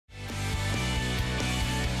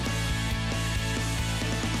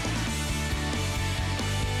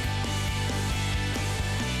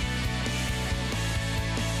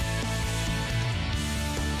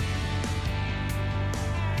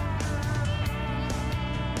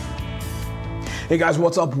Hey guys,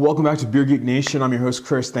 what's up? Welcome back to Beer Geek Nation. I'm your host,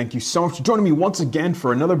 Chris. Thank you so much for joining me once again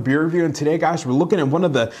for another beer review. And today, guys, we're looking at one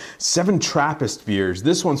of the 7 Trappist beers.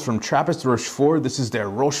 This one's from Trappistes Rochefort. This is their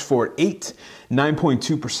Rochefort 8,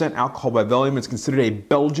 9.2% alcohol by volume. It's considered a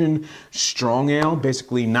Belgian strong ale,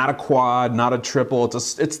 basically not a quad, not a triple.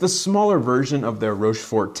 It's the smaller version of their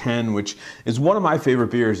Rochefort 10, which is one of my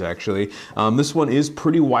favorite beers, actually. This one is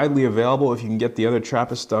pretty widely available. If you can get the other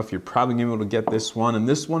Trappist stuff, you're probably going to be able to get this one. And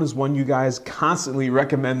this one is one you guys constantly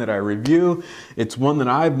recommend that I review. It's one that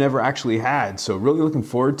I've never actually had, so really looking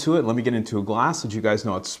forward to it. Let me get into a glass so you guys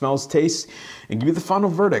know how it smells, tastes, and give you the final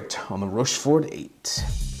verdict on the Rochefort 8.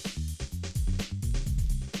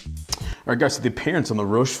 All right, guys, so the appearance on the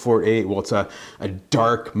Rochefort 8, well, it's a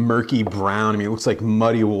dark, murky brown. I mean, it looks like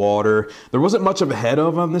muddy water. There wasn't much of a head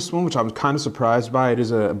on this one, which I was kind of surprised by. It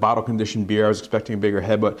is a bottle-conditioned beer. I was expecting a bigger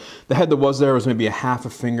head, but the head that was there was maybe a half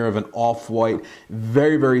a finger of an off-white,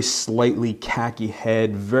 very, very slightly khaki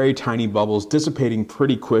head, very tiny bubbles, dissipating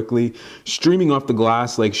pretty quickly, streaming off the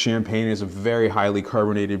glass like champagne. Is a very highly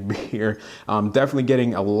carbonated beer. Definitely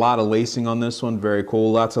getting a lot of lacing on this one. Very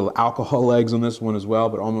cool. Lots of alcohol legs on this one as well,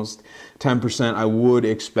 but almost 10%, I would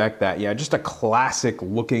expect that. Yeah, just a classic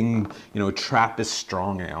looking, Trappist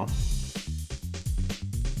strong ale.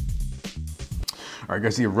 All right,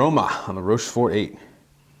 guys, the aroma on the Rochefort 8.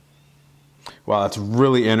 Wow, that's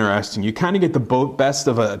really interesting. You kind of get the best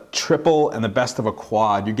of a triple and the best of a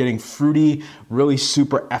quad. You're getting fruity, really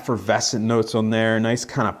super effervescent notes on there, nice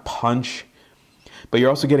kind of punch. But you're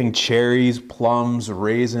also getting cherries, plums,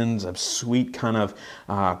 raisins, a sweet kind of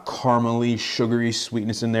caramely, sugary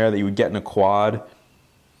sweetness in there that you would get in a quad.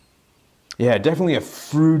 Yeah, definitely a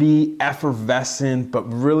fruity, effervescent, but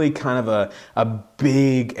really kind of a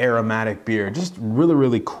big aromatic beer. Just really,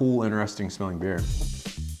 really cool, interesting smelling beer.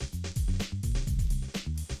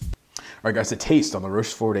 All right, guys, the taste on the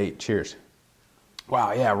Rochefort 8. Cheers.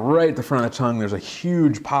 Wow, yeah, right at the front of the tongue, there's a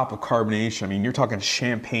huge pop of carbonation. I mean, you're talking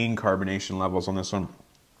champagne carbonation levels on this one.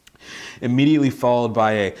 Immediately followed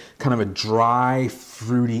by a kind of a dry,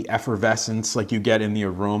 fruity effervescence like you get in the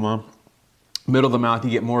aroma. Middle of the mouth,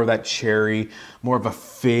 you get more of that cherry, more of a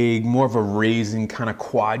fig, more of a raisin kind of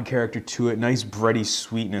quad character to it. Nice bready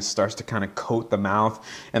sweetness starts to kind of coat the mouth,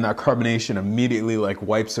 and that carbonation immediately like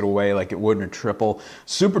wipes it away like it would in a triple.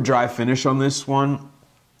 Super dry finish on this one.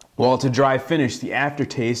 While it's a dry finish, the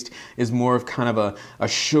aftertaste is more of kind of a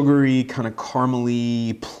sugary, kind of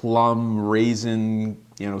caramely, plum, raisin,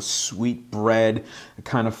 sweet bread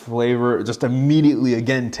kind of flavor. Just immediately,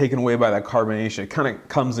 again, taken away by that carbonation. It kind of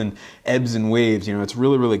comes in ebbs and waves. It's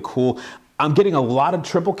really, really cool. I'm getting a lot of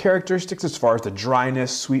triple characteristics as far as the dryness,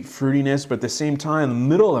 sweet fruitiness, but at the same time, in the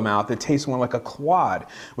middle of the mouth, it tastes more like a quad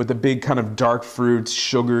with the big kind of dark fruits,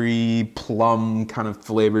 sugary, plum kind of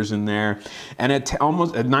flavors in there. And at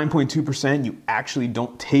almost at 9.2%, you actually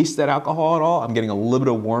don't taste that alcohol at all. I'm getting a little bit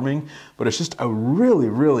of warming, but it's just a really,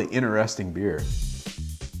 really interesting beer.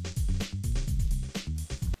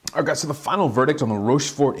 All right, guys, so the final verdict on the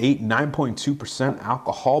Rochefort 8, 9.2%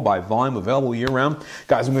 alcohol by volume, available year-round.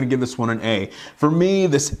 Guys, I'm going to give this one an A. For me,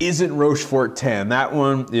 this isn't Rochefort 10. That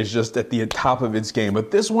one is just at the top of its game.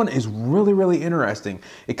 But this one is really, really interesting.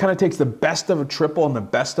 It kind of takes the best of a triple and the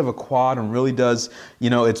best of a quad and really does,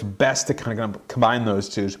 its best to kind of combine those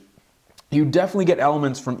two. You definitely get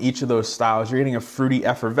elements from each of those styles. You're getting a fruity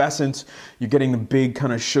effervescence. You're getting the big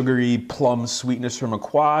kind of sugary plum sweetness from a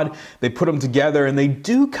quad. They put them together and they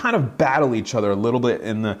do kind of battle each other a little bit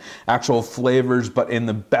in the actual flavors, but in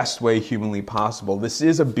the best way humanly possible. This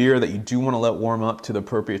is a beer that you do want to let warm up to the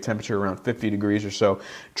appropriate temperature, around 50 degrees or so.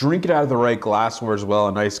 Drink it out of the right glassware as well,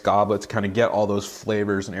 a nice goblet to kind of get all those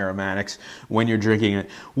flavors and aromatics when you're drinking it.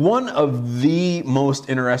 One of the most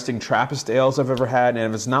interesting Trappist ales I've ever had, and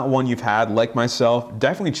if it's not one you've had, like myself,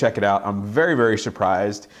 definitely check it out. I'm very, very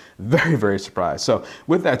surprised. Very, very surprised. So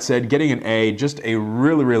with that said, getting an A, just a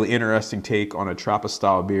really, really interesting take on a Trappist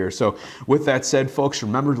style beer. So with that said, folks,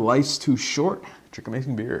 remember life's too short. Drink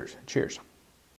amazing beers. Cheers.